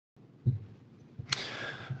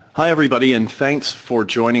Hi everybody, and thanks for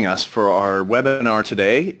joining us for our webinar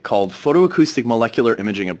today called Photoacoustic Molecular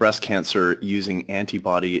Imaging of Breast Cancer Using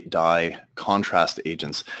Antibody-Dye Contrast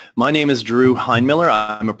Agents. My name is Drew Heinmiller.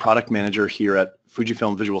 I'm a product manager here at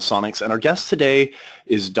Fujifilm Visual Sonics, and our guest today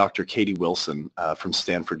is Dr. Katie Wilson from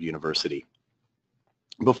Stanford University.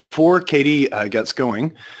 Before Katie gets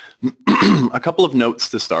going, a couple of notes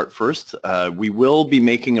to start. First, we will be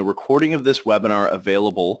making a recording of this webinar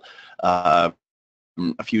available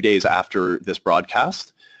a few days after this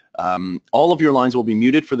broadcast. All of your lines will be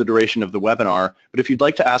muted for the duration of the webinar, but if you'd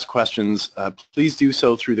like to ask questions, please do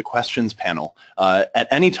so through the questions panel at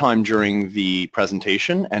any time during the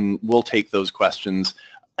presentation, and we'll take those questions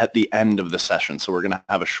at the end of the session. So we're going to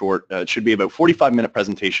have a short, it should be about 45-minute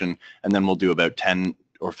presentation, and then we'll do about 10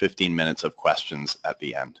 or 15 minutes of questions at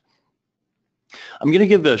the end. I'm going to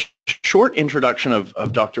give a short introduction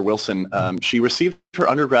of Dr. Wilson. She received her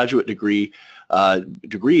undergraduate degrees,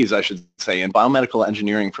 I should say, in biomedical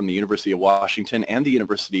engineering from the University of Washington and the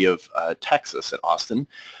University of Texas at Austin.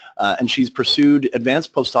 And she's pursued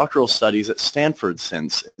advanced postdoctoral studies at Stanford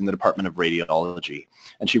since in the Department of Radiology.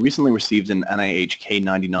 And she recently received an NIH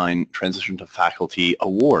K99 Transition to Faculty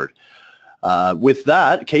Award. With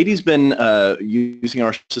that, Katie's been using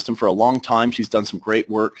our system for a long time. She's done some great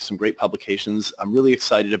work, some great publications. I'm really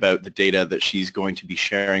excited about the data that she's going to be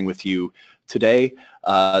sharing with you today.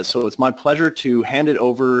 So it's my pleasure to hand it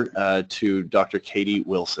over to Dr. Katie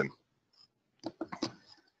Wilson.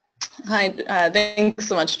 Hi, thanks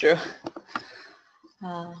so much, Drew.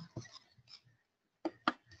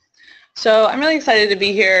 So I'm really excited to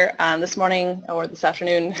be here this morning or this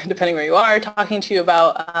afternoon, depending where you are, talking to you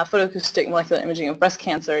about photoacoustic molecular imaging of breast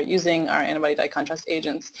cancer using our antibody-dye contrast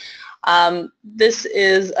agents. This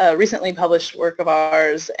is a recently published work of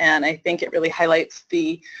ours, and I think it really highlights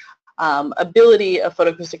the ability of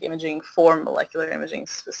photoacoustic imaging for molecular imaging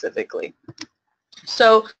specifically.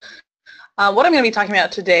 So what I'm going to be talking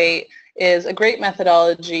about today is a great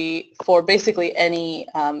methodology for basically any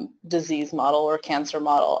disease model or cancer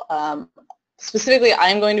model. Specifically,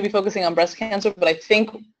 I'm going to be focusing on breast cancer, but I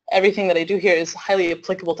think everything that I do here is highly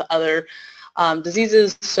applicable to other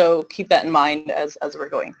diseases, so keep that in mind as we're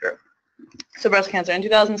going through. So breast cancer, in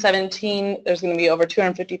 2017, there's going to be over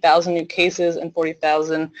 250,000 new cases and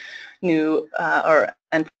 40,000 new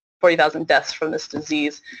and 40,000 deaths from this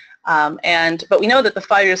disease. But we know that the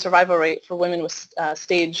 5-year survival rate for women with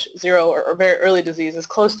stage 0 or very early disease is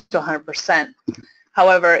close to 100%.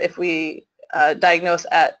 However, if we diagnose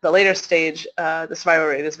at the later stage, the survival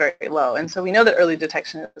rate is very low. And so we know that early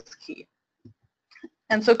detection is key.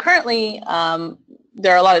 And so currently,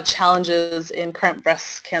 there are a lot of challenges in current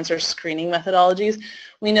breast cancer screening methodologies.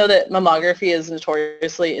 We know that mammography is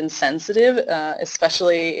notoriously insensitive,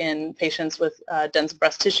 especially in patients with dense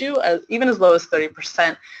breast tissue, even as low as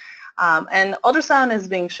 30%. And ultrasound is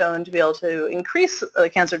being shown to be able to increase the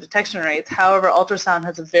cancer detection rates. However, ultrasound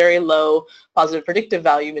has a very low positive predictive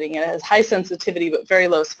value, meaning it has high sensitivity but very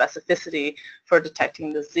low specificity for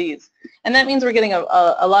detecting disease. And that means we're getting a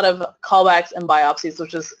lot of callbacks and biopsies,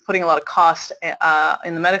 which is putting a lot of cost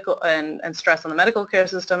in the medical and stress on the medical care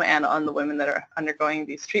system and on the women that are undergoing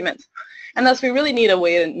these treatments. And thus, we really need a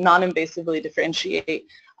way to non-invasively differentiate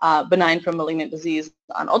benign from malignant disease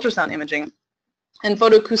on ultrasound imaging. And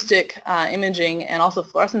photoacoustic imaging and also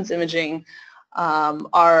fluorescence imaging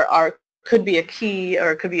could be a key,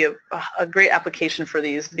 or could be a great application for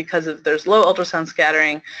these because there's low ultrasound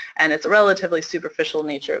scattering and it's a relatively superficial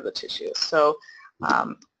nature of the tissue. So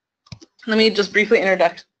let me just briefly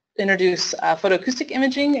introduce photoacoustic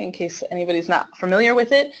imaging in case anybody's not familiar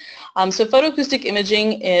with it. So photoacoustic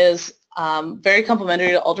imaging is very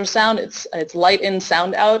complementary to ultrasound. It's light in,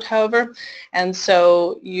 sound out, however, and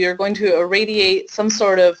so you're going to irradiate some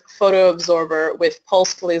sort of photoabsorber with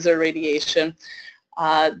pulsed laser radiation.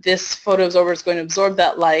 This photoabsorber is going to absorb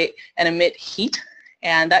that light and emit heat,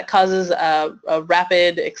 and that causes a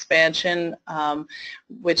rapid expansion,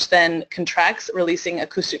 which then contracts, releasing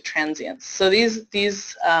acoustic transients. So these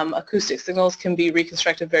acoustic signals can be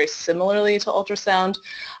reconstructed very similarly to ultrasound,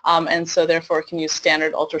 and so therefore can use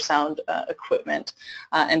standard ultrasound equipment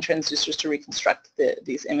and transducers to reconstruct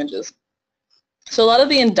these images. So a lot of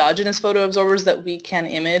the endogenous photoabsorbers that we can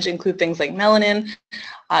image include things like melanin,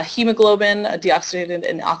 hemoglobin, deoxygenated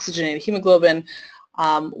and oxygenated hemoglobin,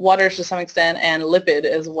 water to some extent, and lipid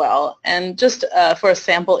as well. And just for a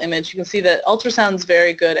sample image, you can see that ultrasound is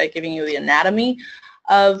very good at giving you the anatomy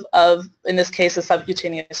of in this case, a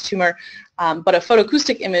subcutaneous tumor, but a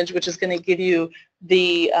photoacoustic image, which is going to give you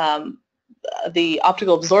the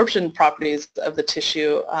optical absorption properties of the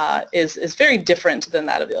tissue, is very different than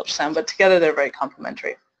that of the ultrasound, but together they're very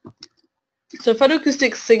complementary. So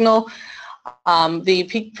photoacoustic signal, the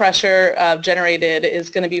peak pressure generated is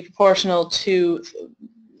going to be proportional to,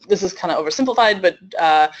 this is kind of oversimplified, but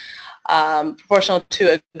proportional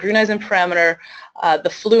to a Gruneisen parameter, the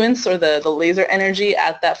fluence or the laser energy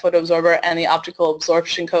at that photoabsorber, and the optical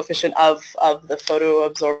absorption coefficient of the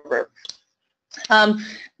photoabsorber.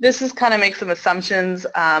 This is kind of make some assumptions.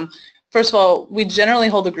 First of all, we generally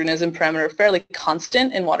hold the Gruneisen parameter fairly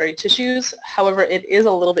constant in watery tissues. However, it is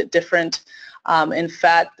a little bit different in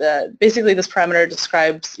fat. Basically, this parameter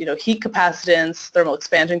describes, heat capacitance, thermal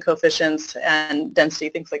expansion coefficients, and density,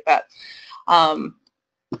 things like that.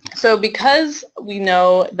 So because we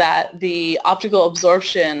know that the optical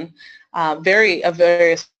absorption of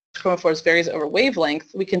various chromophores varies over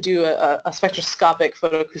wavelength, we can do a spectroscopic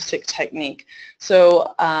photoacoustic technique.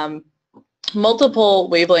 So multiple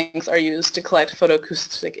wavelengths are used to collect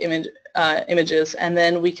photoacoustic images, and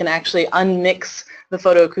then we can actually unmix the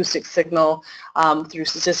photoacoustic signal through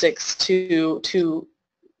statistics to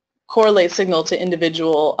correlate signal to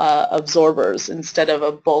individual absorbers instead of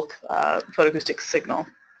a bulk photoacoustic signal.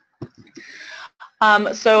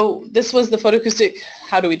 So this was the photoacoustic,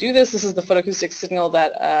 how do we do this? This is the photoacoustic signal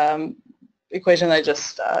that equation that I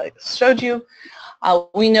just showed you.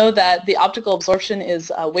 We know that the optical absorption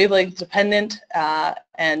is wavelength dependent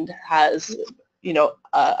and has,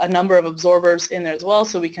 a number of absorbers in there as well,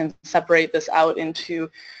 so we can separate this out into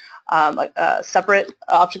separate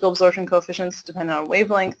optical absorption coefficients depending on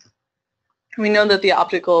wavelength. We know that the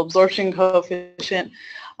optical absorption coefficient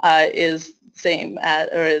is same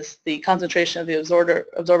or is the concentration of the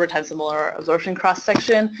absorber times the molar absorption cross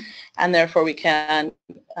section, and therefore we can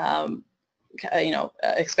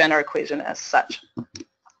expand our equation as such.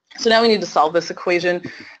 So now we need to solve this equation.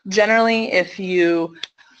 Generally, if you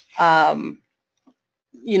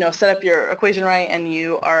set up your equation right and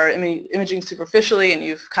you are imaging superficially and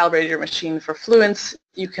you've calibrated your machine for fluence,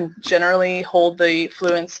 you can generally hold the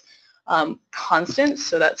fluence constant,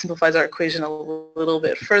 so that simplifies our equation a little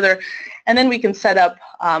bit further, and then we can set up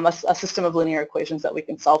a system of linear equations that we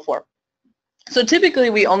can solve for. So typically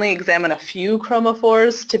we only examine a few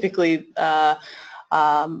chromophores, typically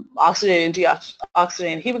oxygenated and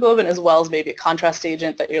deoxygenated hemoglobin, as well as maybe a contrast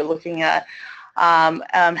agent that you're looking at.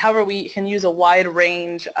 However, we can use a wide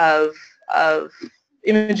range of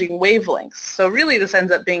imaging wavelengths. So really this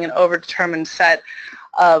ends up being an overdetermined set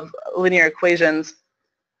of linear equations,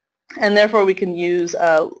 and therefore we can use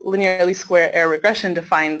linear least square error regression to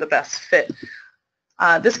find the best fit.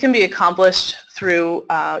 This can be accomplished through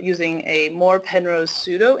using a Moore-Penrose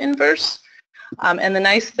pseudo-inverse, and the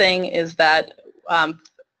nice thing is that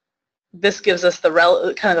this gives us the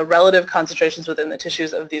relative concentrations within the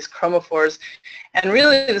tissues of these chromophores, and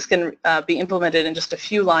really this can be implemented in just a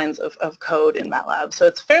few lines of code in MATLAB. So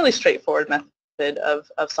it's a fairly straightforward method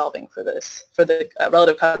of solving for this, for the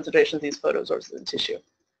relative concentrations of these photoabsorbers in the tissue.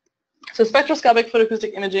 So spectroscopic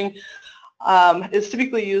photoacoustic imaging is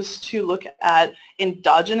typically used to look at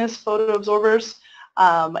endogenous photoabsorbers,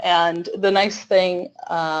 and the nice thing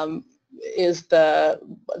is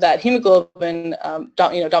that hemoglobin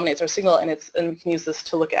dominates our signal, and we can use this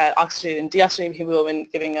to look at oxygenated and deoxygenated hemoglobin,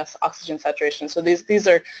 giving us oxygen saturation. So these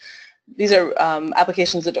are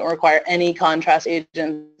applications that don't require any contrast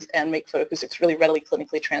agents and make photoacoustics really readily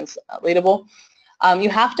clinically translatable. You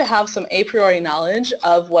have to have some a priori knowledge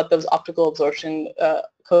of what those optical absorption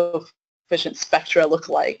coefficient spectra look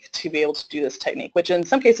like to be able to do this technique, which in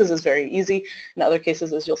some cases is very easy. In other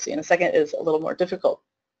cases, as you'll see in a second, is a little more difficult.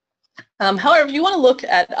 However, if you want to look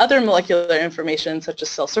at other molecular information such as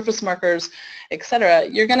cell surface markers, etc.,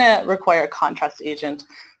 you're going to require a contrast agent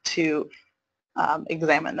to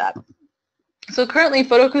examine that. So currently,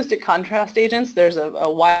 photoacoustic contrast agents, there's a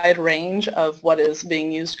wide range of what is being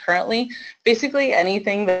used currently. Basically,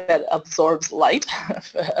 anything that absorbs light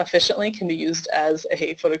efficiently can be used as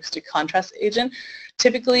a photoacoustic contrast agent.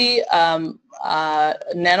 Typically,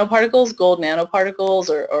 nanoparticles, gold nanoparticles,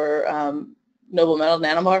 or noble metal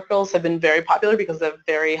nanoparticles have been very popular because they have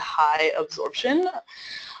very high absorption.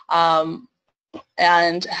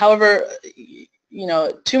 And however,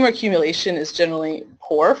 tumor accumulation is generally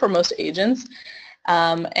poor for most agents,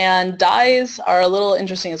 and dyes are a little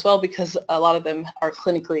interesting as well because a lot of them are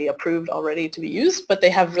clinically approved already to be used, but they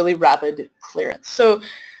have really rapid clearance. So,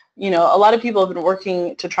 a lot of people have been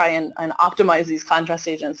working to try and optimize these contrast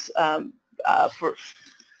agents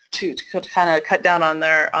to kind of cut down on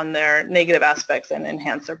their negative aspects and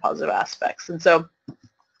enhance their positive aspects. And so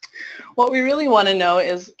What we really want to know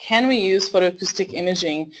is, can we use photoacoustic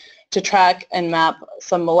imaging to track and map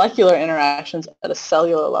some molecular interactions at a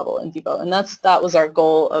cellular level in vivo? And that was our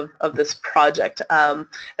goal of this project. And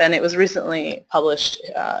it was recently published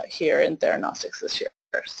here in Theranostics this year.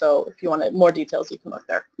 So if you want more details, you can look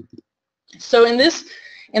there. So in this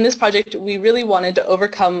project, we really wanted to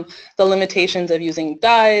overcome the limitations of using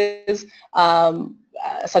dyes,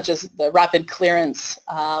 such as the rapid clearance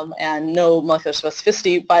and no molecular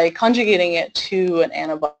specificity, by conjugating it to an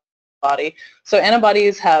antibody. So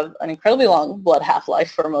antibodies have an incredibly long blood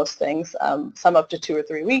half-life for most things, some up to 2 or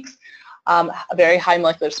 3 weeks, a very high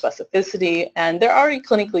molecular specificity, and they're already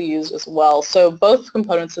clinically used as well. So both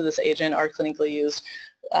components of this agent are clinically used,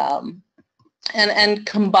 and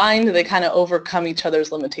combined they kind of overcome each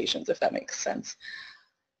other's limitations, if that makes sense.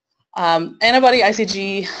 Antibody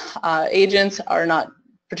ICG agents are not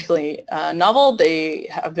particularly novel. They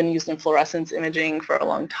have been used in fluorescence imaging for a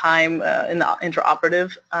long time in the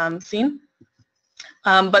intraoperative scene.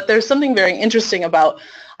 But there's something very interesting about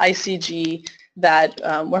ICG that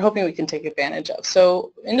we're hoping we can take advantage of.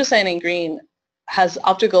 So indocyanine green has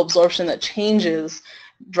optical absorption that changes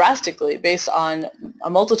drastically based on a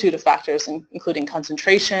multitude of factors, including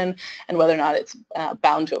concentration and whether or not it's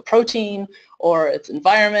bound to a protein or its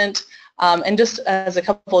environment. And just as a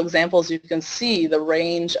couple examples, you can see the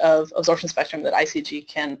range of absorption spectrum that ICG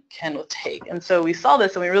can take. And so we saw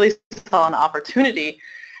this, and we really saw an opportunity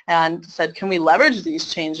and said, can we leverage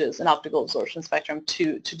these changes in optical absorption spectrum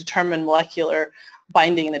to determine molecular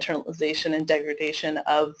binding and internalization and degradation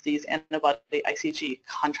of these antibody ICG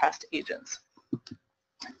contrast agents.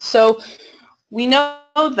 So we know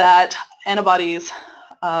that antibodies,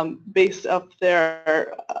 based up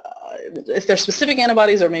their, if they're specific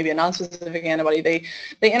antibodies or maybe a non-specific antibody, they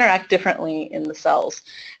interact differently in the cells.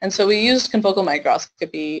 And so we used confocal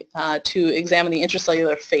microscopy to examine the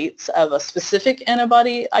intracellular fates of a specific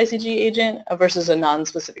antibody ICG agent versus a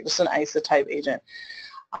non-specific, just an isotype agent.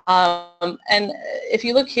 And if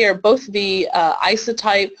you look here, both the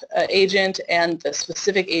isotype agent and the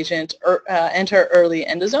specific agent enter early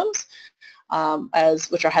endosomes,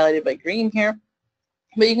 which are highlighted by green here.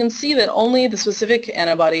 But you can see that only the specific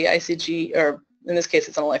antibody ICG, or in this case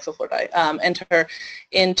it's an alexofluor dye, enter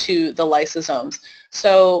into the lysosomes.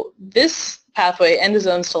 So this pathway,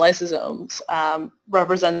 endosomes to lysosomes,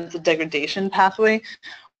 represents a degradation pathway,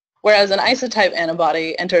 whereas an isotype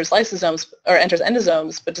antibody enters lysosomes, or enters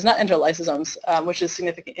endosomes, but does not enter lysosomes, which is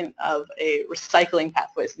significant of a recycling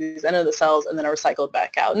pathway. So these enter the cells and then are recycled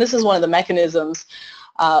back out. And this is one of the mechanisms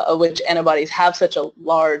of which antibodies have such a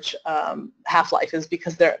large half-life, is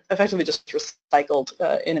because they're effectively just recycled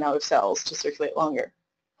in and out of cells to circulate longer.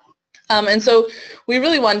 And so we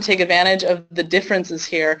really want to take advantage of the differences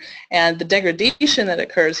here and the degradation that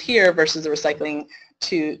occurs here versus the recycling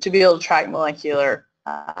to be able to track molecular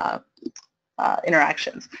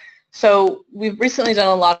interactions. So we've recently done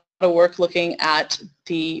a lot of work looking at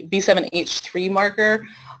the B7H3 marker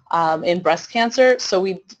in breast cancer. So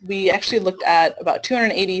we actually looked at about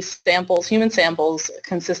 280 samples, human samples,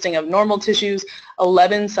 consisting of normal tissues,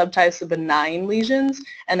 11 subtypes of benign lesions,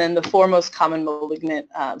 and then the 4 most common malignant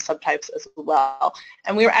subtypes as well.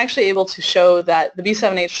 And we were actually able to show that the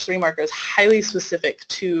B7H3 marker is highly specific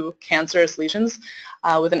to cancerous lesions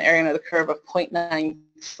with an area under the curve of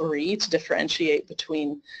 0.93 to differentiate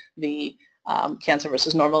between the cancer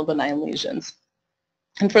versus normal benign lesions.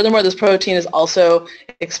 And furthermore, this protein is also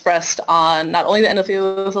expressed on not only the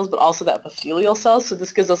endothelial cells, but also the epithelial cells. So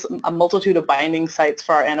this gives us a multitude of binding sites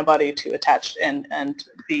for our antibody to attach and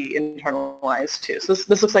be internalized to. So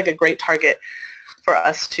this looks like a great target for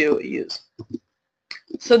us to use.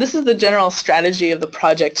 So this is the general strategy of the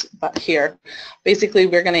project here. Basically,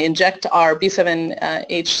 we're going to inject our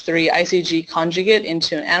B7H3 ICG conjugate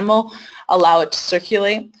into an animal, allow it to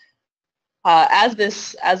circulate. As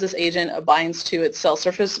this agent binds to its cell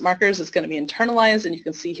surface markers, it's going to be internalized, and you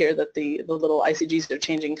can see here that the little ICGs are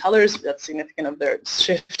changing colors. That's significant of their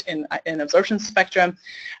shift in absorption spectrum.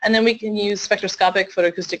 And then we can use spectroscopic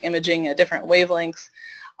photoacoustic imaging at different wavelengths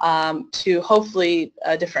to hopefully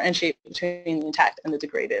differentiate between the intact and the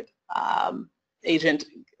degraded agent,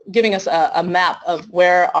 giving us a map of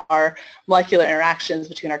where our molecular interactions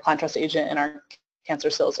between our contrast agent and our cancer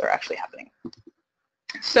cells are actually happening.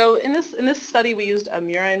 So in this study, we used a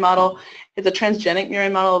murine model. It's a transgenic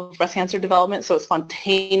murine model of breast cancer development, so it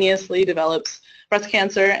spontaneously develops breast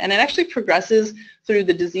cancer, and it actually progresses through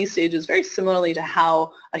the disease stages very similarly to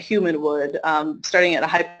how a human would, starting at a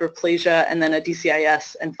hyperplasia and then a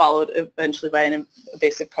DCIS and followed eventually by an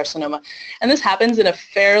invasive carcinoma. And this happens in a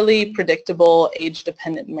fairly predictable,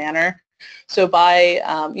 age-dependent manner. So by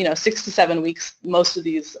 6 to 7 weeks, most of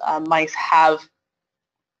these mice have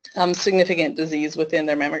significant disease within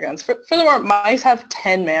their mammary glands. Furthermore, mice have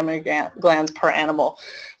 10 mammary glands per animal,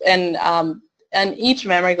 and each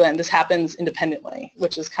mammary gland, this happens independently,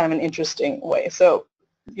 which is kind of an interesting way. So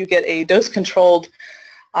you get a dose-controlled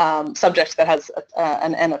subject that has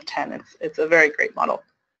an N of 10. It's a very great model.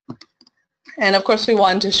 And of course, we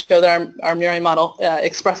wanted to show that our murine model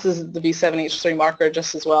expresses the B7H3 marker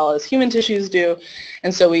just as well as human tissues do.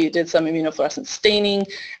 And so we did some immunofluorescent staining,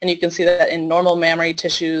 and you can see that in normal mammary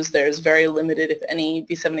tissues, there's very limited, if any,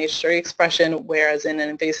 B7H3 expression, whereas in an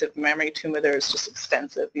invasive mammary tumor, there's just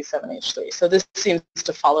extensive B7H3. So this seems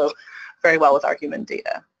to follow very well with our human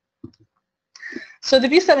data. So the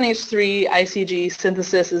B7H3 ICG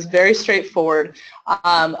synthesis is very straightforward.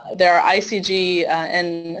 There are ICG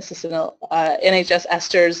and NHS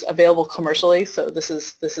esters available commercially, so this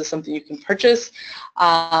is something you can purchase,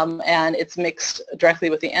 and it's mixed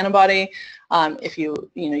directly with the antibody. If you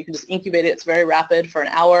can just incubate it, it's very rapid for an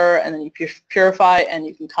hour, and then you purify and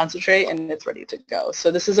you can concentrate, and it's ready to go.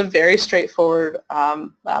 So this is a very straightforward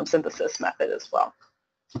synthesis method as well.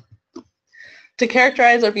 To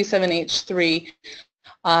characterize our B7H3,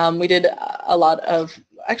 we did a lot of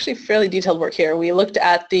actually fairly detailed work here. We looked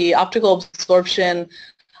at the optical absorption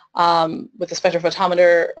with the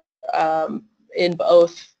spectrophotometer in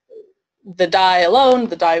both the dye alone,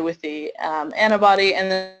 the dye with the antibody, and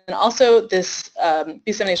then also this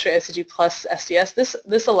B7H3 ICG plus SDS.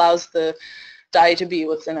 This allows the dye to be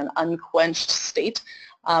within an unquenched state.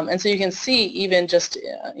 And so you can see even just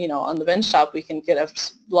on the benchtop we can get a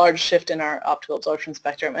large shift in our optical absorption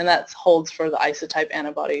spectrum, and that holds for the isotype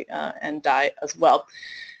antibody and dye as well.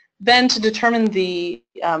 Then to determine the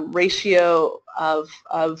ratio of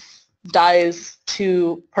dyes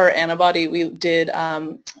per antibody, we did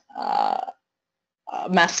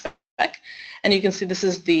mass spec, and you can see this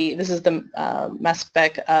is the mass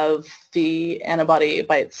spec of the antibody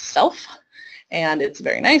by itself. And it's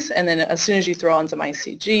very nice, and then as soon as you throw on some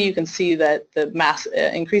ICG, you can see that the mass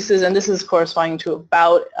increases, and this is corresponding to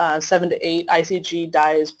about 7 to 8 ICG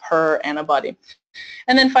dyes per antibody.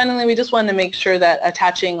 And then finally, we just wanted to make sure that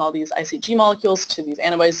attaching all these ICG molecules to these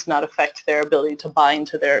antibodies does not affect their ability to bind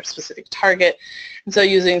to their specific target. And so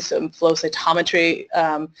using some flow cytometry,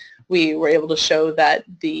 we were able to show that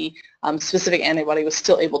the specific antibody was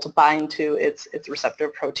still able to bind to its receptor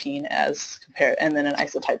protein as compared, and then an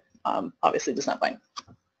isotype obviously does not bind.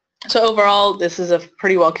 So overall, this is a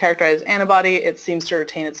pretty well characterized antibody. It seems to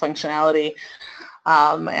retain its functionality,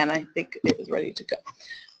 and I think it is ready to go.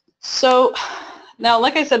 So now,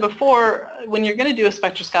 like I said before, when you're going to do a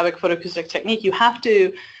spectroscopic photoacoustic technique, you have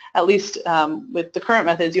to, at least with the current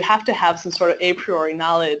methods, you have to have some sort of a priori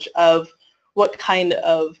knowledge of what kind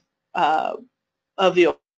of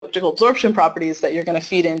the optical absorption properties that you're going to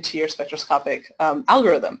feed into your spectroscopic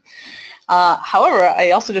algorithm. However,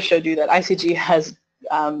 I also just showed you that ICG has,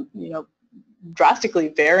 drastically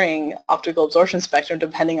varying optical absorption spectrum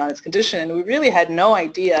depending on its condition, and we really had no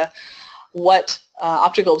idea what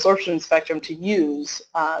optical absorption spectrum to use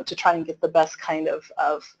to try and get the best kind of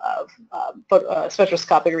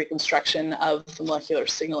spectroscopic reconstruction of the molecular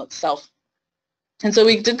signal itself. And so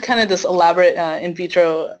we did kind of this elaborate in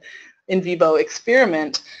vitro, in vivo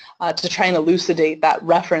experiment to try and elucidate that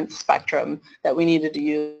reference spectrum that we needed to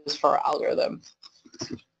use for our algorithm.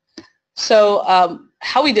 So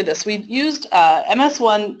how we did this, we used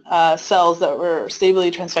MS1 cells that were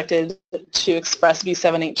stably transfected to express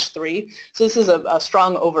B7H3. So this is a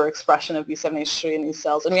strong overexpression of B7H3 in these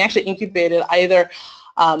cells, and we actually incubated either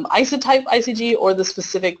isotype ICG or the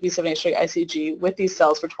specific B7H3 ICG with these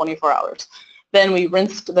cells for 24 hours. Then we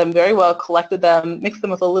rinsed them very well, collected them, mixed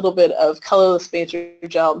them with a little bit of colorless matrix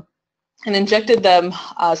gel, and injected them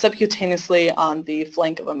subcutaneously on the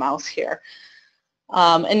flank of a mouse here.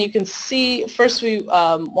 And you can see, first we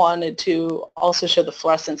wanted to also show the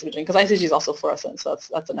fluorescence imaging, because ICG is also fluorescent, so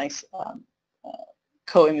that's a nice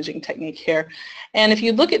co-imaging technique here. And if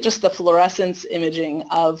you look at just the fluorescence imaging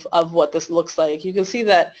of what this looks like, you can see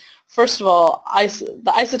that, first of all,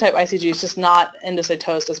 the isotype ICG is just not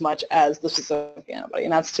endocytosed as much as the specific antibody,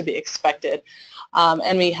 and that's to be expected.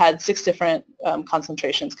 And we had 6 different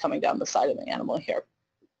concentrations coming down the side of the animal here.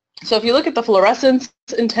 So if you look at the fluorescence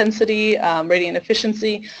intensity, radiant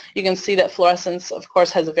efficiency, you can see that fluorescence, of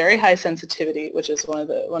course, has a very high sensitivity, which is one of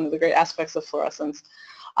the great aspects of fluorescence,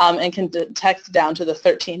 and can detect down to the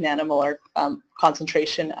 13 nanomolar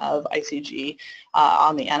concentration of ICG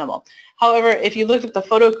on the animal. However, if you look at the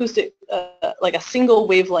photoacoustic, like a single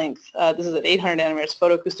wavelength, this is at 800 nanometers,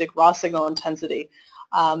 photoacoustic raw signal intensity,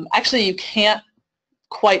 actually you can't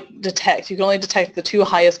quite detect. You can only detect the two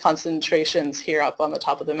highest concentrations here up on the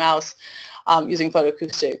top of the mouse using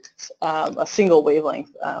photoacoustics, a single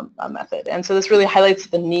wavelength method. And so this really highlights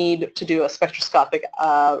the need to do a spectroscopic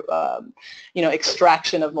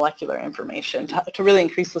extraction of molecular information to really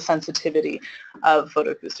increase the sensitivity of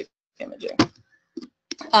photoacoustic imaging.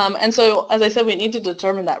 And so, as I said, we need to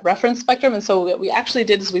determine that reference spectrum, and so what we actually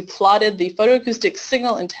did is we plotted the photoacoustic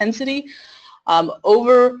signal intensity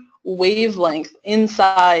over wavelength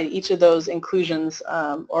inside each of those inclusions,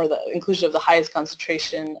 or the inclusion of the highest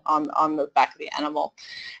concentration on the back of the animal.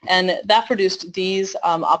 And that produced these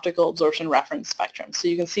optical absorption reference spectrums. So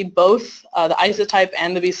you can see both the isotype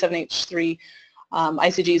and the B7H3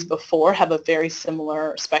 ICGs before have a very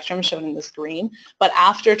similar spectrum shown in this green, but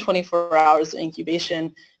after 24 hours of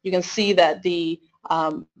incubation, you can see that the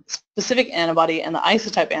specific antibody and the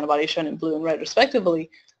isotype antibody shown in blue and red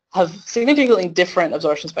respectively have significantly different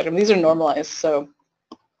absorption spectrum. These are normalized, so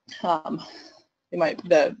the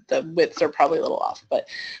widths are probably a little off, but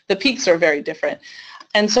the peaks are very different.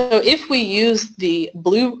 And so if we use the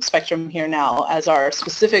blue spectrum here now as our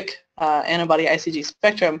specific antibody ICG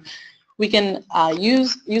spectrum, we can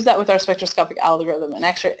use that with our spectroscopic algorithm and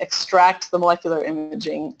actually extract the molecular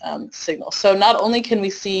imaging signal. So not only can we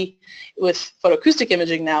see with photoacoustic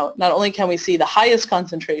imaging now, not only can we see the highest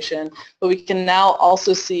concentration, but we can now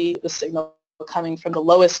also see the signal coming from the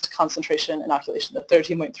lowest concentration inoculation, the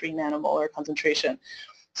 13.3 nanomolar concentration.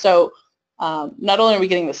 So not only are we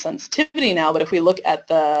getting the sensitivity now, but if we look at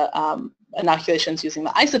the inoculations using the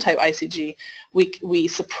isotype ICG, we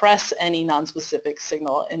suppress any non-specific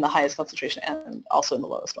signal in the highest concentration and also in the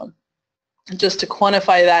lowest one. And just to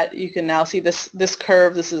quantify that, you can now see this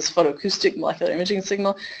curve. This is photoacoustic molecular imaging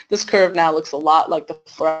signal. This curve now looks a lot like the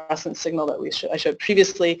fluorescent signal that I showed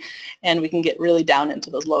previously, and we can get really down into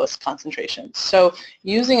those lowest concentrations. So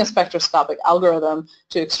using a spectroscopic algorithm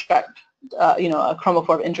to extract a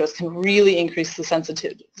chromophore of interest can really increase the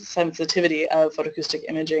sensitivity of photoacoustic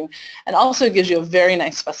imaging, and also gives you a very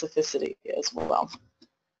nice specificity as well.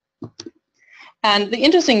 And the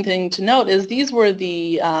interesting thing to note is these were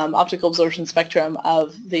the optical absorption spectrum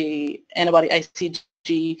of the antibody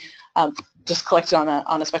ICG just collected on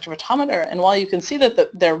a spectrophotometer. And while you can see that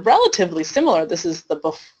they're relatively similar, this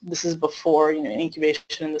is before incubation,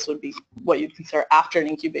 and this would be what you'd consider after an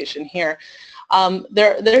incubation here.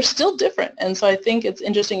 They're still different, and so I think it's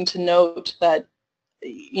interesting to note that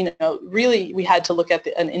really we had to look at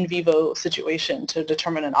an in vivo situation to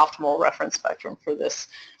determine an optimal reference spectrum for this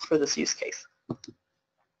use case.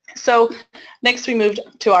 So next we moved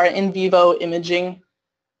to our in vivo imaging.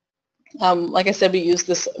 Like I said, we used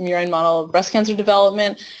this murine model of breast cancer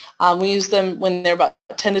development. We use them when they're about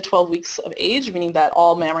 10 to 12 weeks of age, meaning that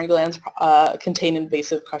all mammary glands contain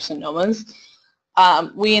invasive carcinomas.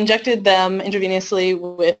 We injected them intravenously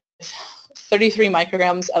with 33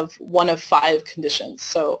 micrograms of one of 5 conditions.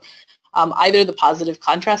 So either the positive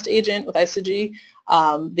contrast agent with ICG,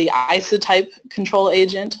 the isotype control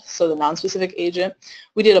agent, so the nonspecific agent.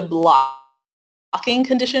 We did a blocking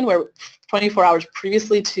condition where 24 hours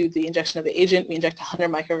previously to the injection of the agent, we inject 100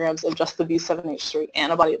 micrograms of just the B7H3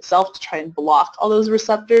 antibody itself to try and block all those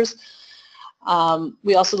receptors.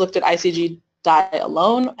 We also looked at ICG dye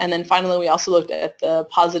alone, and then finally we also looked at the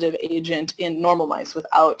positive agent in normal mice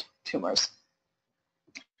without tumors.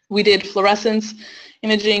 We did fluorescence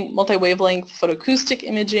imaging, multi-wavelength photoacoustic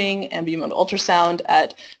imaging, and beam mode ultrasound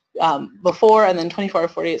at before, and then 24,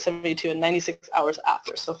 48, 72, and 96 hours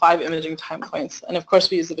after, so 5 imaging time points. And of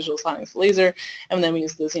course we use the visual sonics laser, and then we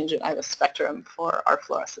use the Xenogen IVUS spectrum for our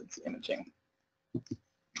fluorescence imaging.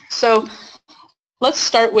 So let's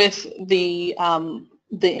start with the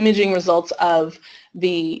imaging results of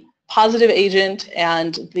the positive agent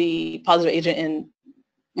and the positive agent in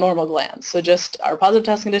normal glands. So just our positive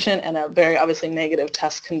test condition and a very obviously negative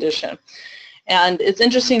test condition. And it's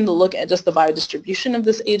interesting to look at just the biodistribution of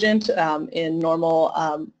this agent in normal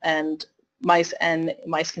and mice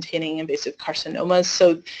containing invasive carcinomas.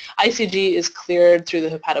 So ICG is cleared through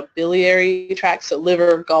the hepatobiliary tract, so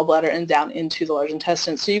liver, gallbladder, and down into the large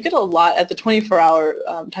intestine. So you get a lot at the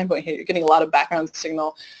 24-hour time point here. You're getting a lot of background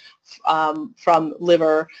signal from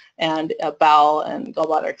liver and bowel and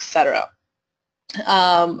gallbladder, etc.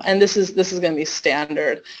 And this is going to be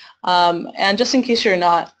standard. And just in case you're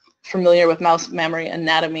not familiar with mouse mammary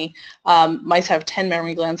anatomy, mice have 10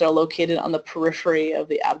 mammary glands that are located on the periphery of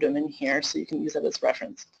the abdomen here, so you can use it as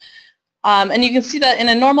reference. And you can see that in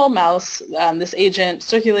a normal mouse, this agent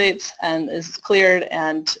circulates and is cleared,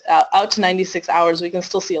 and out to 96 hours we can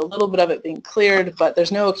still see a little bit of it being cleared, but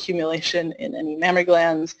there's no accumulation in any mammary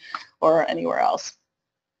glands or anywhere else.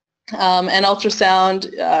 And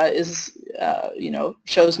ultrasound is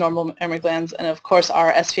shows normal mammary glands, and of course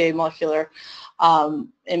our SPA molecular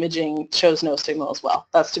imaging shows no signal as well.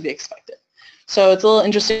 That's to be expected. So it's a little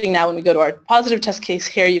interesting now when we go to our positive test case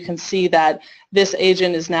here, you can see that this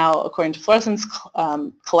agent is now, according to fluorescence,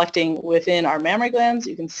 collecting within our mammary glands.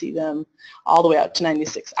 You can see them all the way out to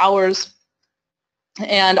 96 hours.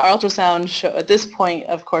 And our ultrasound at this point,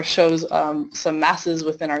 of course, shows some masses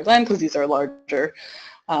within our gland because these are larger,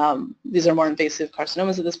 these are more invasive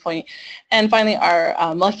carcinomas at this point. And finally,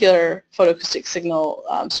 our molecular photoacoustic signal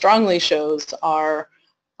strongly shows our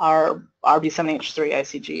B7H3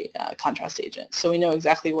 ICG contrast agent. So we know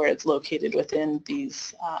exactly where it's located within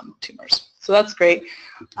these tumors. So that's great.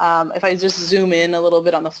 If I just zoom in a little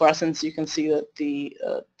bit on the fluorescence, you can see that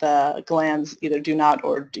the glands either do not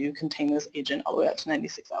or do contain this agent all the way up to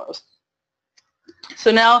 96 hours. So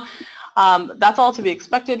now that's all to be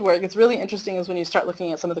expected. Where it gets really interesting is when you start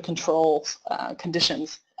looking at some of the controls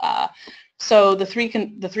conditions. So the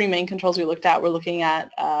three main controls we looked at, we're looking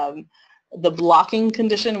at the blocking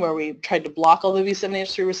condition, where we tried to block all the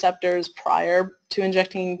B7H3 receptors prior to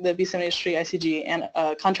injecting the B7H3 ICG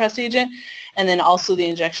and contrast agent, and then also the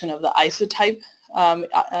injection of the isotype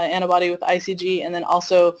antibody with ICG, and then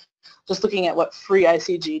also just looking at what free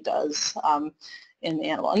ICG does in the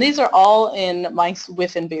animal. And these are all in mice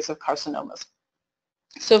with invasive carcinomas.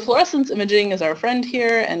 So fluorescence imaging is our friend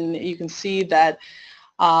here, and you can see that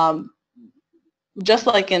just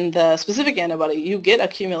like in the specific antibody, you get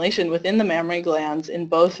accumulation within the mammary glands in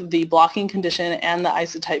both the blocking condition and the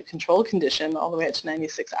isotype control condition all the way up to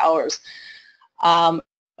 96 hours.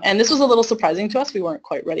 And this was a little surprising to us. We weren't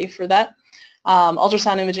quite ready for that.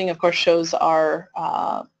 Ultrasound imaging, of course, shows our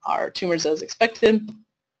tumors as expected.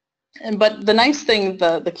 But the nice thing,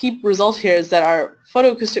 the key result here is that our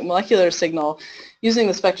photoacoustic molecular signal using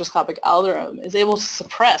the spectroscopic algorithm is able to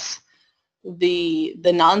suppress the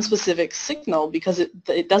non-specific signal because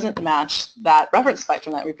it doesn't match that reference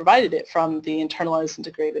spectrum that we provided it from the internalized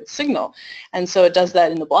integrated signal. And so it does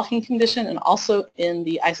that in the blocking condition and also in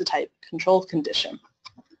the isotype control condition.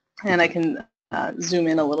 And I can zoom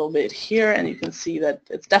in a little bit here, and you can see that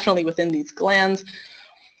it's definitely within these glands.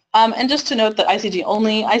 And just to note that ICG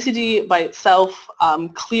only, ICG by itself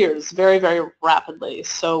clears very, very rapidly.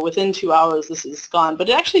 So within 2 hours this is gone. But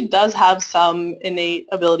it actually does have some innate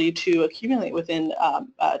ability to accumulate within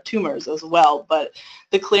tumors as well. But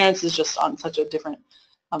the clearance is just on such a different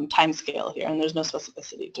time scale here, and there's no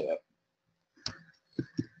specificity to it.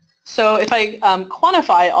 So if I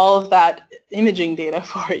quantify all of that imaging data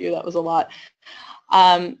for you, that was a lot.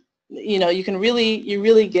 You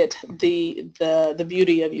really get the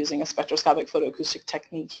beauty of using a spectroscopic photoacoustic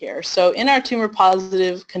technique here. So in our tumor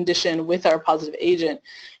positive condition with our positive agent,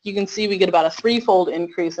 you can see we get about a 3-fold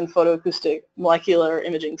increase in photoacoustic molecular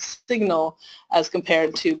imaging signal as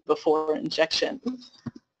compared to before injection.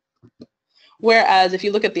 Whereas if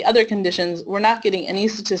you look at the other conditions, we're not getting any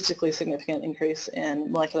statistically significant increase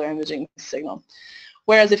in molecular imaging signal.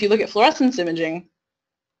 Whereas if you look at fluorescence imaging,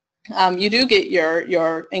 you do get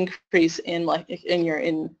your increase in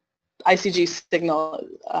ICG signal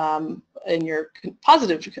in your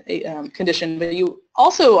positive condition, but you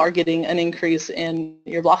also are getting an increase in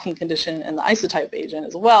your blocking condition and the isotype agent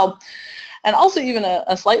as well, and also even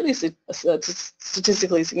a slightly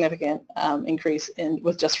statistically significant increase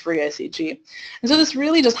with just free ICG. And so this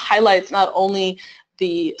really just highlights not only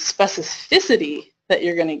the specificity that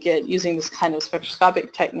you're going to get using this kind of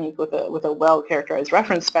spectroscopic technique with a well-characterized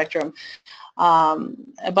reference spectrum,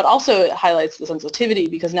 but also it highlights the sensitivity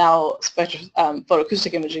because now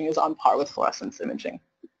photoacoustic imaging is on par with fluorescence imaging.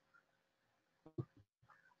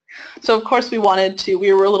 So of course we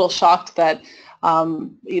were a little shocked that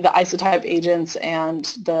the isotype agents and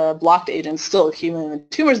the blocked agents still accumulate in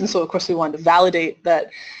tumors, and so of course we wanted to validate that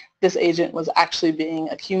this agent was actually being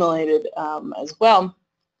accumulated as well.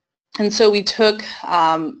 And so we took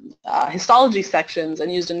histology sections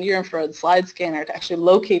and used a near-infrared slide scanner to actually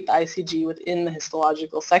locate the ICG within the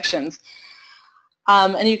histological sections.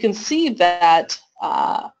 And you can see that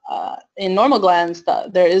in normal glands,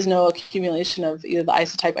 there is no accumulation of either the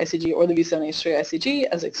isotype ICG or the B7H3 ICG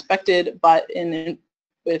as expected, but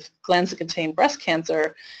with glands that contain breast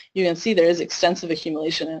cancer, you can see there is extensive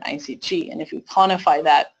accumulation in ICG. And if you quantify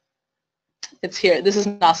that, it's here. This is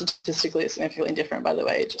not statistically significantly different, by the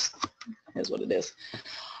way. It just is what it is.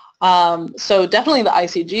 So definitely the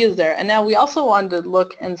ICG is there. And now we also wanted to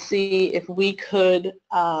look and see if we could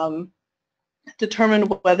determine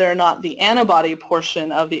whether or not the antibody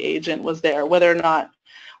portion of the agent was there, whether or not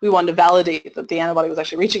we wanted to validate that the antibody was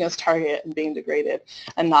actually reaching its target and being degraded,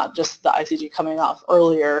 and not just the ICG coming off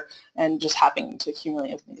earlier and just happening to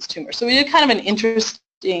accumulate in these tumors. So we did kind of an interesting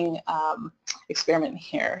interesting experiment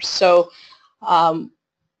here. So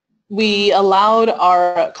we allowed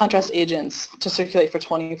our contrast agents to circulate for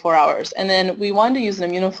 24 hours, and then we wanted to use an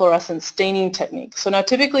immunofluorescence staining technique. So now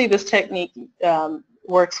typically this technique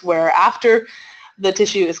works where after the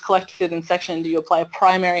tissue is collected and sectioned, you apply a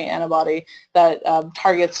primary antibody that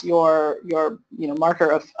targets your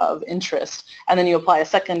marker of interest, and then you apply a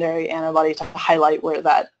secondary antibody to highlight where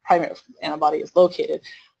that primary antibody is located.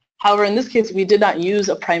 However, in this case, we did not use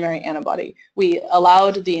a primary antibody. We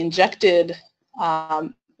allowed the injected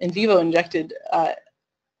in vivo injected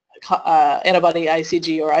antibody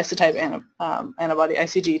ICG or isotype antibody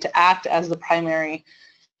ICG to act as the primary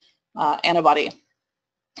antibody.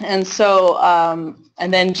 And so,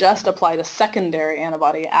 and then just applied a secondary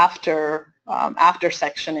antibody after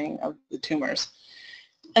sectioning of the tumors.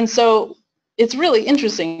 And so it's really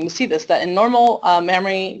interesting to see this, that in normal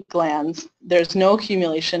mammary glands, there's no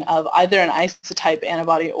accumulation of either an isotype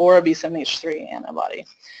antibody or a B7H3 antibody.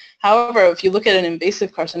 However, if you look at an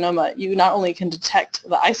invasive carcinoma, you not only can detect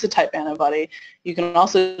the isotype antibody, you can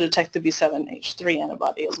also detect the B7H3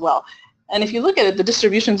 antibody as well. And if you look at it, the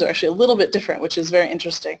distributions are actually a little bit different, which is very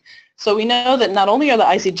interesting. So we know that not only are the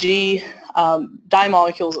ICG dye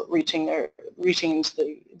molecules reaching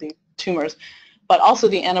into the tumors, but also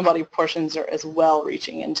the antibody portions are as well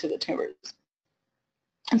reaching into the tumors.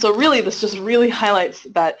 And so really, this just really highlights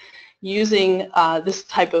that using this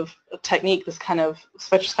type of technique, this kind of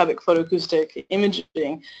spectroscopic photoacoustic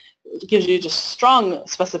imaging, gives you just strong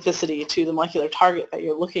specificity to the molecular target that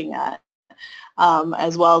you're looking at,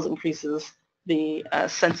 as well as increases the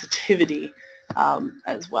sensitivity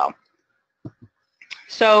as well.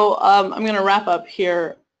 So I'm going to wrap up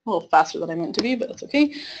here a little faster than I meant to be, but that's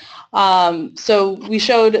okay. So we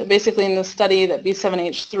showed basically in the study that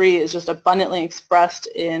B7H3 is just abundantly expressed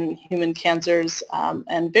in human cancers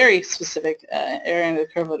and very specific area under the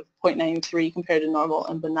curve of 0.93 compared to normal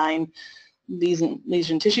and benign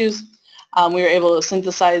lesion tissues. We were able to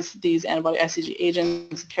synthesize these antibody ICG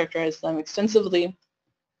agents, characterize them extensively,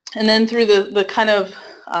 and then through the kind of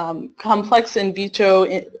complex in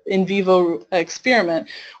vivo experiment,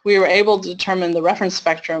 we were able to determine the reference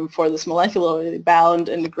spectrum for this molecularly bound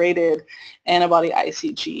and degraded antibody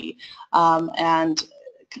ICG, and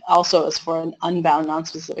also as for an unbound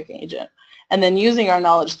nonspecific agent. And then using our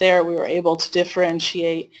knowledge there, we were able to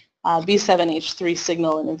differentiate B7H3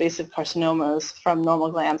 signal in invasive carcinomas from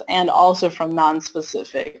normal glands and also from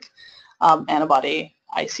nonspecific antibody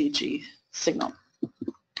ICG signal.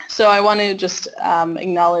 So I want to just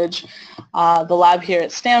acknowledge the lab here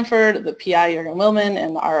at Stanford, the PI Jürgen Willman,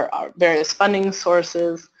 and our various funding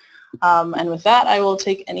sources. And with that, I will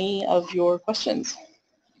take any of your questions.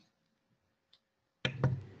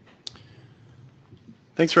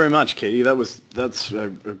 Thanks very much, Katie. That's a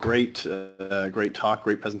great great talk,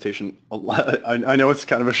 great presentation. I know it's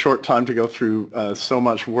kind of a short time to go through so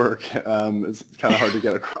much work. It's kind of hard to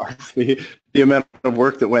get across the amount of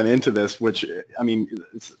work that went into this, which, I mean,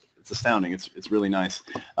 it's astounding. It's really nice.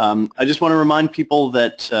 I just want to remind people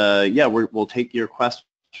that yeah, we'll take your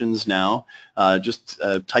questions now. Just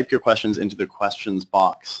type your questions into the questions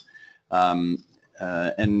box. And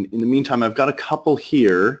in the meantime, I've got a couple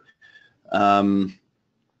here.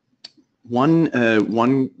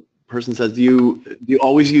 One person says, do you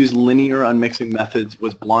always use linear unmixing methods?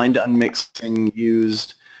 Was blind unmixing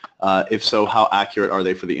used? If so, how accurate are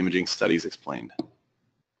they for the imaging studies explained?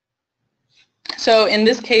 So in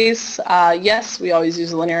this case, yes, we always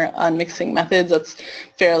use linear unmixing methods. That's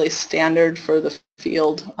fairly standard for the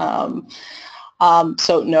field.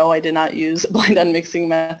 So no, I did not use blind unmixing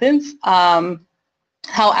methods.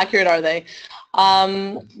 How accurate are they?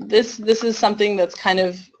 This is something that's kind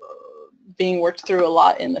of being worked through a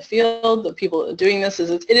lot in the field. The people doing this,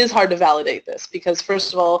 it is hard to validate this because,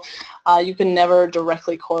 first of all, you can never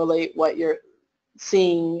directly correlate what you're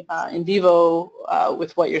seeing in vivo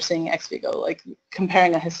with what you're seeing ex vivo. Like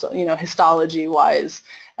comparing a histology-wise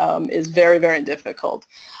is very, very difficult.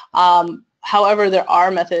 However, there are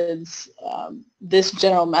methods. This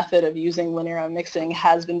general method of using linear unmixing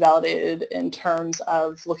has been validated in terms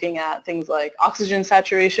of looking at things like oxygen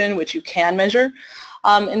saturation, which you can measure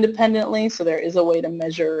independently. So there is a way to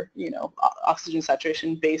measure, oxygen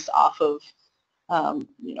saturation based off of,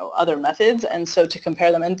 other methods, and so to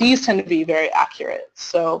compare them. And these tend to be very accurate.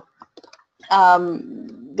 So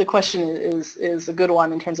the question is a good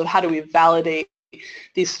one in terms of how do we validate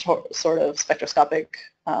these sort of spectroscopic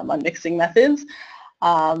unmixing methods.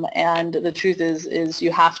 And the truth is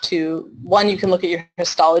you have to, one, you can look at your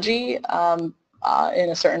histology in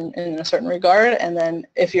a certain regard, and then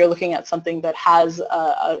if you're looking at something that has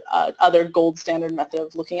a other gold standard method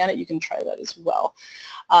of looking at it, you can try that as well.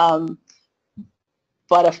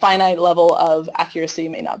 But a finite level of accuracy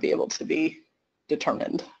may not be able to be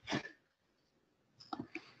determined.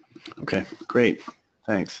 Okay, great,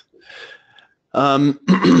 thanks. I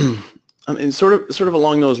mean, sort of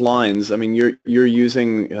along those lines. I mean, you're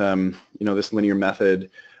using this linear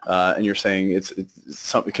method, and you're saying it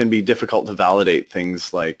can be difficult to validate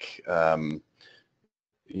things like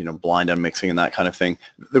blind unmixing and that kind of thing.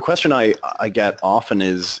 The question I get often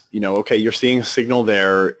is, okay, you're seeing a signal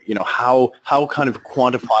there, how kind of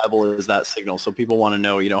quantifiable is that signal? So people want to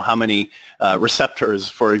know, how many receptors,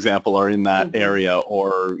 for example, are in that area,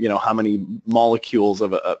 or, how many molecules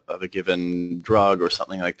of a given drug or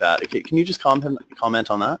something like that. Okay, can you just comment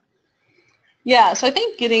on that? Yeah, so I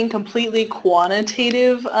think getting completely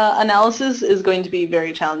quantitative analysis is going to be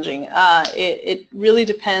very challenging. It really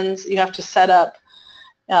depends. You have to set up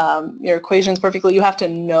your equations perfectly. You have to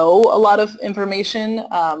know a lot of information.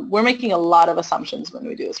 We're making a lot of assumptions when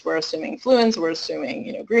we do this. We're assuming fluence, we're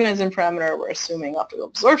assuming green ionizing parameter, we're assuming optical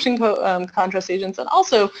absorption contrast agents, and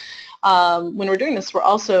also when we're doing this, we're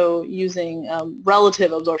also using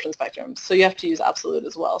relative absorption spectrums. So you have to use absolute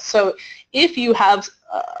as well. So if you have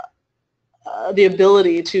the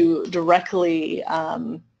ability to directly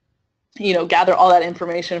gather all that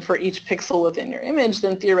information for each pixel within your image,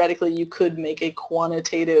 then theoretically you could make a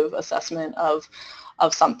quantitative assessment of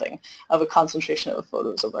something, of a concentration of a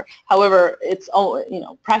photoabsorber. However, it's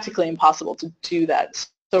practically impossible to do that.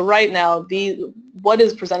 So right now, what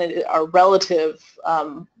is presented are relative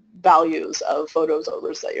values of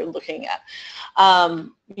photoabsorbers that you're looking at.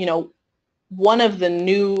 One of the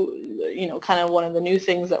new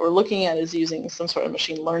things that we're looking at is using some sort of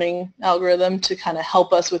machine learning algorithm to kind of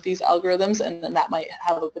help us with these algorithms, and then that might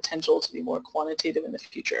have a potential to be more quantitative in the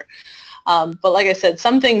future. But like I said,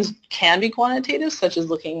 some things can be quantitative, such as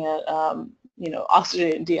looking at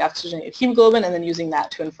oxygenated and deoxygenated hemoglobin and then using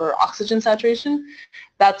that to infer oxygen saturation.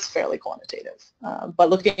 That's fairly quantitative. But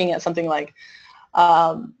looking at something like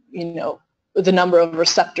the number of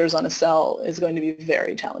receptors on a cell is going to be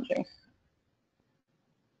very challenging.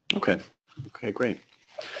 Okay, great.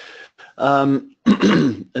 A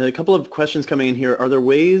couple of questions coming in here. Are there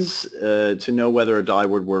ways to know whether a dye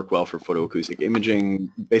would work well for photoacoustic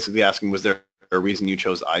imaging? Basically asking, was there a reason you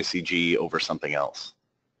chose ICG over something else?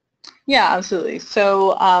 Yeah, absolutely.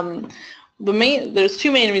 So there's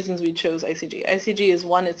two main reasons we chose ICG. ICG is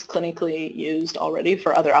one, it's clinically used already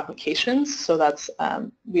for other applications. So that's,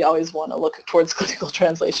 we always want to look towards clinical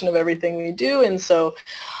translation of everything we do. And so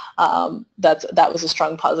that was a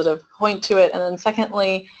strong positive point to it. And then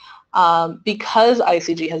secondly, because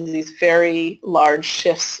ICG has these very large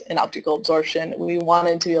shifts in optical absorption, we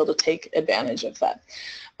wanted to be able to take advantage of that.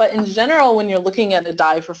 But in general, when you're looking at a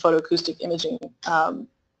dye for photoacoustic imaging,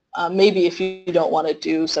 maybe if you don't want to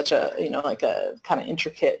do such a, like a kind of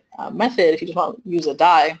intricate method, if you just want to use a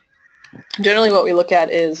dye, generally what we look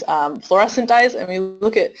at is fluorescent dyes, and we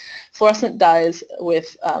look at fluorescent dyes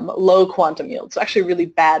with low quantum yields, so actually really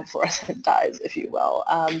bad fluorescent dyes, if you will.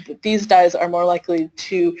 These dyes are more likely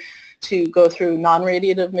to go through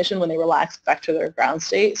non-radiative emission when they relax back to their ground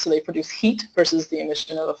state, so they produce heat versus the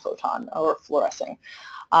emission of a photon or fluorescing.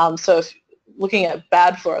 So if looking at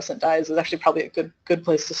bad fluorescent dyes is actually probably a good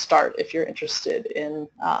place to start if you're interested in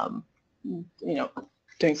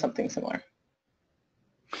doing something similar.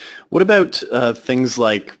 What about things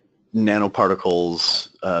like nanoparticles,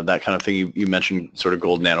 that kind of thing? You mentioned sort of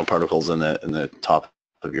gold nanoparticles in the top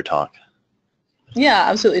of your talk. Yeah,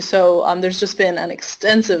 absolutely. So there's just been an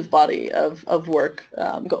extensive body of work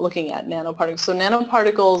looking at nanoparticles. So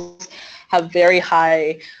nanoparticles have very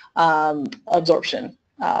high absorption,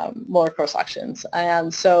 molar cross-sections,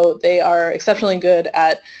 and so they are exceptionally good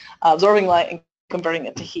at absorbing light and converting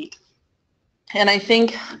it to heat. And I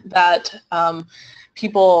think that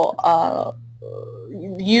people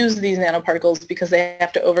use these nanoparticles because they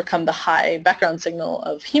have to overcome the high background signal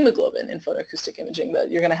of hemoglobin in photoacoustic imaging that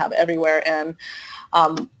you're going to have everywhere. And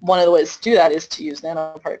one of the ways to do that is to use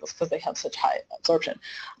nanoparticles because they have such high absorption.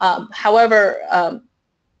 However,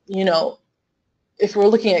 if we're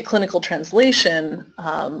looking at clinical translation,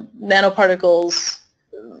 nanoparticles,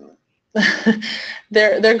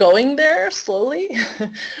 they're going there slowly,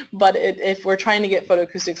 but if we're trying to get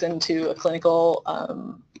photoacoustics into a clinical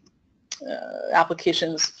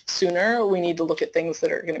applications sooner, we need to look at things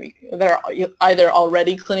that are either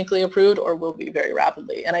already clinically approved or will be very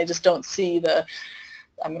rapidly. And I just don't see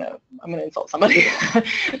I'm gonna insult somebody.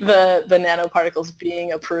 the nanoparticles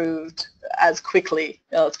being approved as quickly,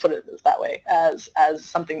 let's put it that way, as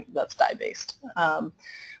something that's dye based.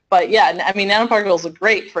 But yeah, I mean, nanoparticles are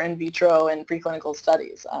great for in vitro and preclinical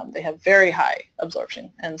studies. They have very high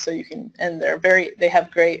absorption, and so you can, and they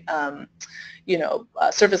have great,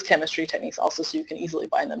 surface chemistry techniques also, so you can easily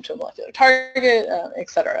bind them to a molecular target,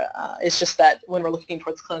 etc. It's just that when we're looking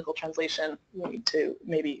towards clinical translation, we need to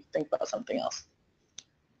maybe think about something else.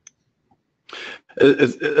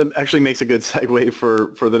 It actually makes a good segue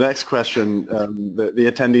for the next question.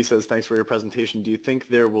 The attendee says, thanks for your presentation. Do you think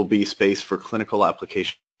there will be space for clinical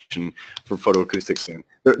application for photoacoustics soon?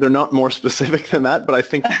 They're not more specific than that, but I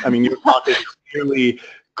think, I mean, your talk is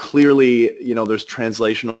clearly, there's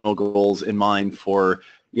translational goals in mind for,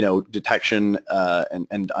 detection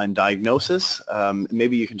and diagnosis.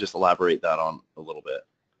 Maybe you can just elaborate that on a little bit.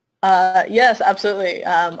 Yes, absolutely.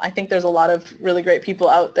 I think there's a lot of really great people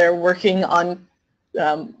out there working on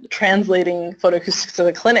translating photoacoustics to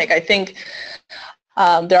the clinic. I think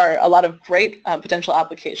there are a lot of great potential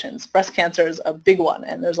applications. Breast cancer is a big one,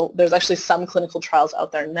 and there's actually some clinical trials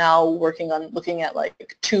out there now looking at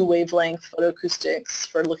like 2-wavelength photoacoustics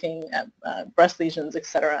for looking at breast lesions,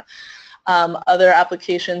 etc. Other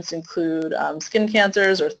applications include skin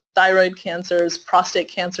cancers or thyroid cancers, prostate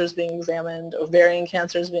cancers being examined, ovarian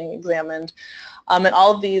cancers being examined, and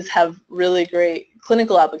all of these have really great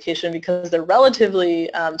clinical application because they're relatively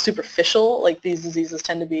superficial. Like, these diseases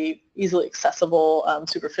tend to be easily accessible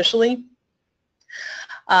superficially.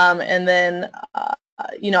 And then,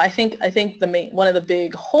 I think one of the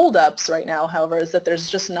big holdups right now, however, is that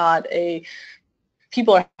there's just not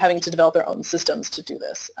people are having to develop their own systems to do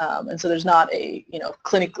this, and so there's not a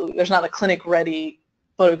clinic-ready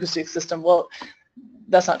photoacoustic system. Well,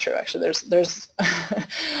 that's not true, actually.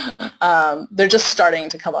 They're just starting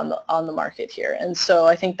to come on the market here, and so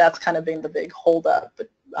I think that's kind of been the big holdup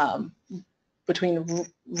between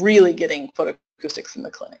really getting photoacoustics in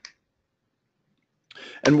the clinic.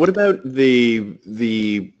 And what about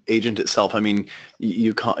the agent itself? I mean,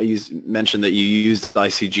 you mentioned that you used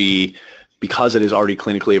ICG because it is already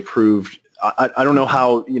clinically approved. I don't know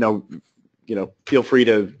how, feel free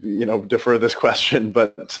to, defer this question,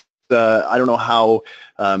 but I don't know how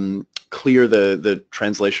clear the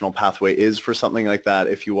translational pathway is for something like that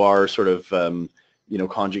if you are sort of,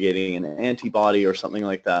 conjugating an antibody or something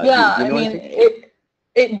like that. Yeah, I mean,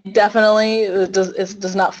 it definitely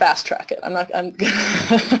does not fast track it. I'm not going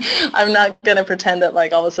to pretend that,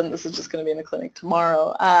 like, all of a sudden this is just going to be in the clinic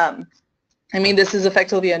tomorrow. I mean, this is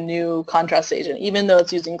effectively a new contrast agent, even though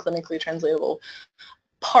it's using clinically translatable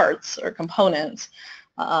parts or components.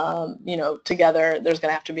 Together, there's going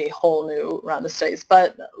to have to be a whole new round of studies.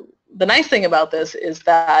 But the nice thing about this is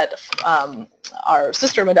that our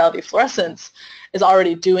sister modality, fluorescence, is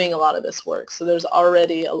already doing a lot of this work. So there's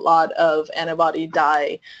already a lot of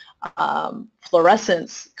antibody-dye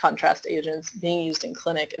fluorescence contrast agents being used in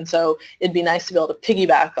clinic, and so it'd be nice to be able to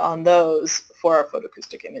piggyback on those for our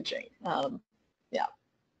photoacoustic imaging. Yeah.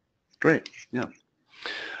 Great. Yeah.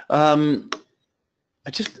 I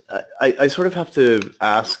sort of have to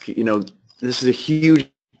ask, this is a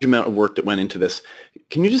huge amount of work that went into this.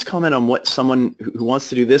 Can you just comment on what someone who wants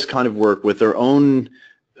to do this kind of work with their own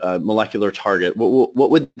molecular target, what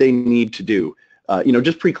would they need to do?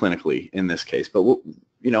 Just preclinically in this case, but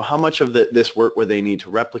how much of this work would they need to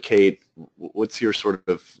replicate? What's your sort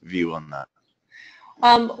of view on that?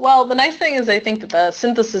 Well, the nice thing is I think that the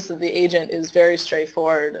synthesis of the agent is very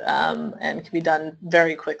straightforward and can be done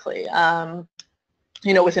very quickly.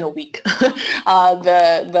 Within a week. The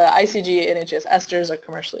ICG and NHS esters are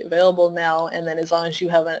commercially available now, and then as long as you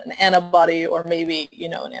have an antibody or maybe,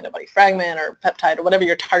 an antibody fragment or peptide or whatever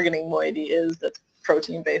your targeting moiety is that's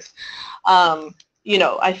protein-based,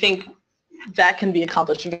 I think that can be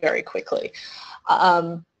accomplished very quickly.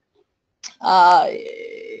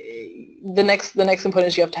 The next component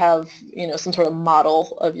is you have to have, some sort of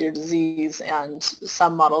model of your disease, and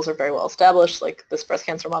some models are very well established, like this breast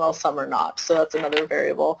cancer model, some are not, so that's another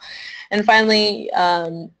variable. And finally,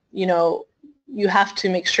 you have to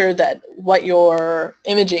make sure that what you're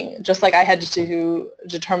imaging, just like I had to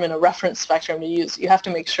determine a reference spectrum to use, you have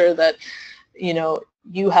to make sure that,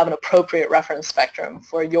 you have an appropriate reference spectrum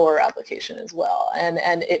for your application as well. And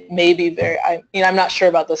it may be I'm not sure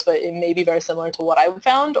about this, but it may be very similar to what I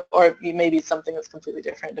found, or it may be something that's completely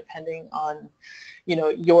different depending on,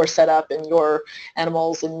 your setup and your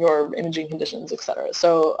animals and your imaging conditions, etc.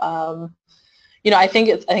 So, I think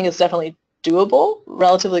it's definitely doable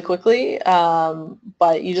relatively quickly,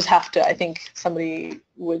 but you just have to, I think somebody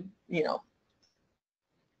would,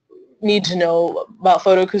 need to know about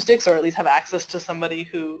photoacoustics, or at least have access to somebody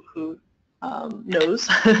who knows.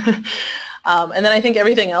 And then I think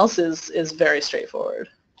everything else is very straightforward.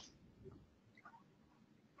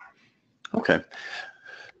 Okay.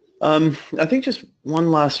 I think just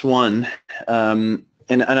one last one, and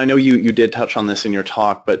I know you did touch on this in your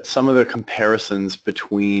talk, but some of the comparisons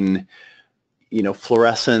between, you know,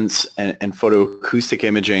 fluorescence and photoacoustic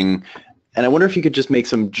imaging, and I wonder if you could just make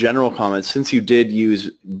some general comments, since you did use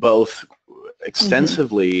both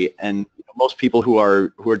extensively, and most people who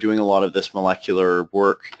are doing a lot of this molecular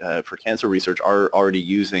work for cancer research are already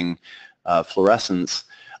using fluorescence.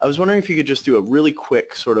 I was wondering if you could just do a really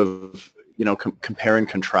quick sort of, you know, compare and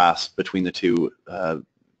contrast between the two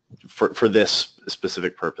for this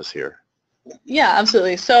specific purpose here. Yeah,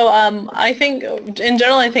 absolutely. So I think, in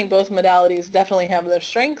general, I think both modalities definitely have their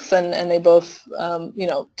strengths, and they both, you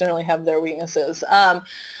know, generally have their weaknesses.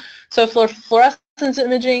 So for fluorescence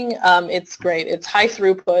imaging, it's great. It's high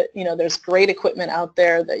throughput. You know, there's great equipment out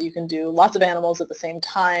there that you can do lots of animals at the same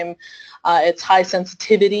time. It's high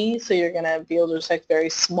sensitivity, so you're going to be able to detect very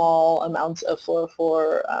small amounts of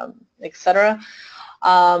fluorophore, etc.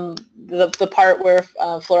 The part where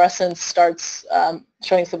fluorescence starts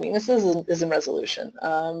showing some weaknesses is in resolution.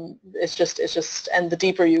 It's just, and the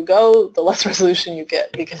deeper you go, the less resolution you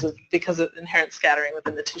get because of inherent scattering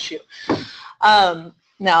within the tissue.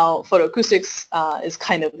 Now, photoacoustics is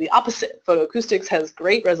kind of the opposite. Photoacoustics has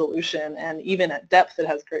great resolution, and even at depth it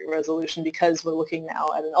has great resolution, because we're looking now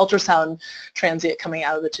at an ultrasound transient coming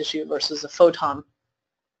out of the tissue versus a photon.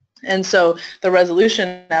 And so the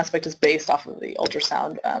resolution aspect is based off of the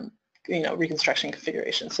ultrasound, you know, reconstruction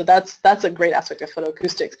configuration. So that's a great aspect of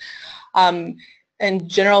photoacoustics. In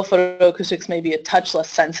general, photoacoustics may be a touch less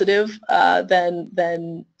sensitive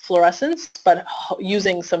than fluorescence, but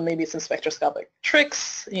using maybe some spectroscopic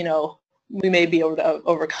tricks, you know, we may be able to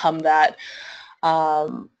overcome that.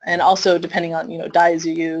 And also, depending on, you know, dyes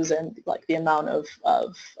you use and like the amount of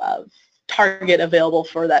target available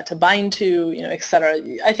for that to bind to, you know, et cetera.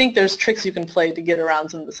 I think there's tricks you can play to get around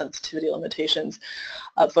some of the sensitivity limitations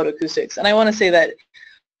of photoacoustics. And I want to say that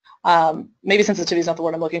maybe sensitivity is not the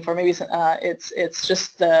word I'm looking for. Maybe it's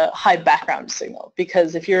just the high background signal,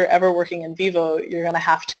 because if you're ever working in vivo, you're going to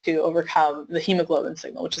have to overcome the hemoglobin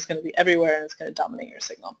signal, which is going to be everywhere, and it's going to dominate your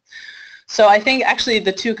signal. So I think actually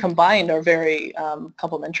the two combined are very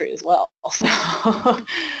complementary as well. So,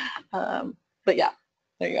 but yeah,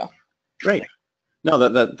 there you go. Great.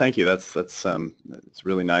 No, thank you. That's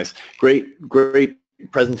really nice. Great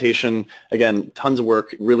presentation. Again, tons of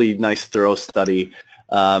work. Really nice, thorough study.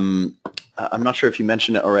 I'm not sure if you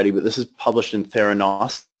mentioned it already, but this is published in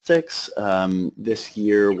Theranostics this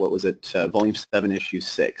year. What was it? Volume 7, Issue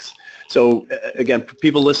 6. So again, for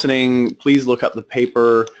people listening, please look up the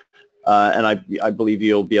paper, and I believe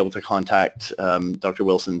you'll be able to contact Dr.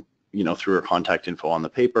 Wilson, you know, through her contact info on the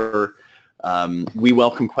paper. We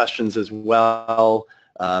welcome questions as well.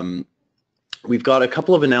 We've got a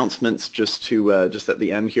couple of announcements just at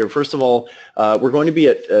the end here. First of all, we're going to be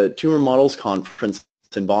at Tumor Models Conference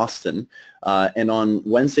in Boston, and on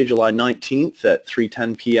Wednesday, July 19th at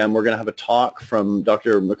 3:10 p.m. we're going to have a talk from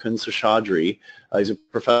Dr. Mukund Seshadri. He's a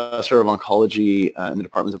professor of oncology in the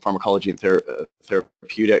Departments of Pharmacology and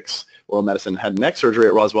Therapeutics, Oral Medicine, Head and Neck Surgery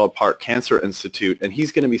at Roswell Park Cancer Institute, and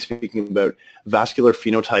he's going to be speaking about vascular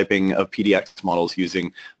phenotyping of PDX models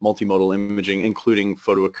using multimodal imaging, including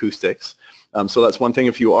photoacoustics. So that's one thing.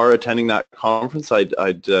 If you are attending that conference, I'd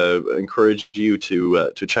encourage you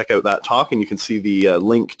to check out that talk, and you can see the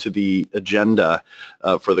link to the agenda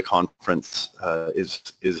for the conference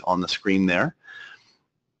is on the screen there.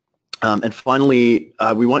 And finally,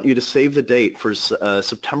 we want you to save the date for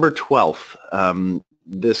September 12th,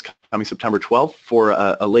 this coming September 12th, for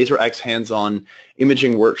a Laser X hands-on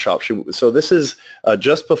imaging workshop. So this is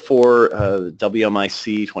just before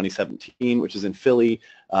WMIC 2017, which is in Philly.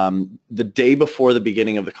 The day before the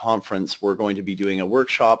beginning of the conference, we're going to be doing a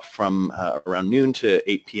workshop from around noon to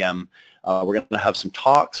 8 p.m. We're going to have some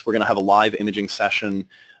talks. We're going to have a live imaging session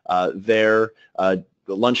there.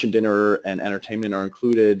 Lunch and dinner and entertainment are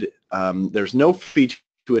included. There's no fee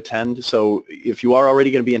to attend, so if you are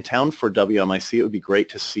already going to be in town for WMIC, it would be great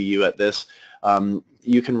to see you at this.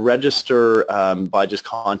 You can register by just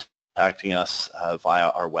contacting us via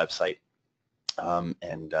our website,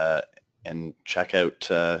 and check out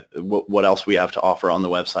what else we have to offer on the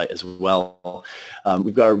website as well.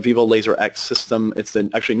 We've got our Vevo LAZR X system. It's the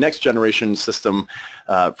actually next generation system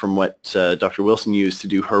from what Dr. Wilson used to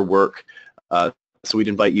do her work. So we'd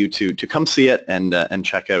invite you to come see it and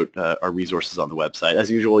check out our resources on the website.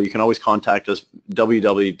 As usual, you can always contact us,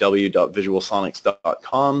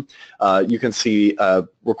 www.visualsonics.com. You can see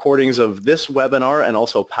recordings of this webinar and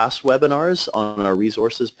also past webinars on our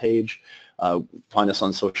resources page. Find us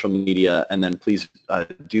on social media, and then please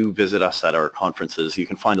do visit us at our conferences. You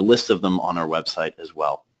can find a list of them on our website as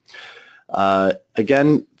well.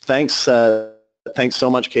 Again, thanks so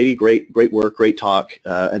much, Katie. Great work, great talk,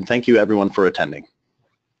 and thank you everyone for attending.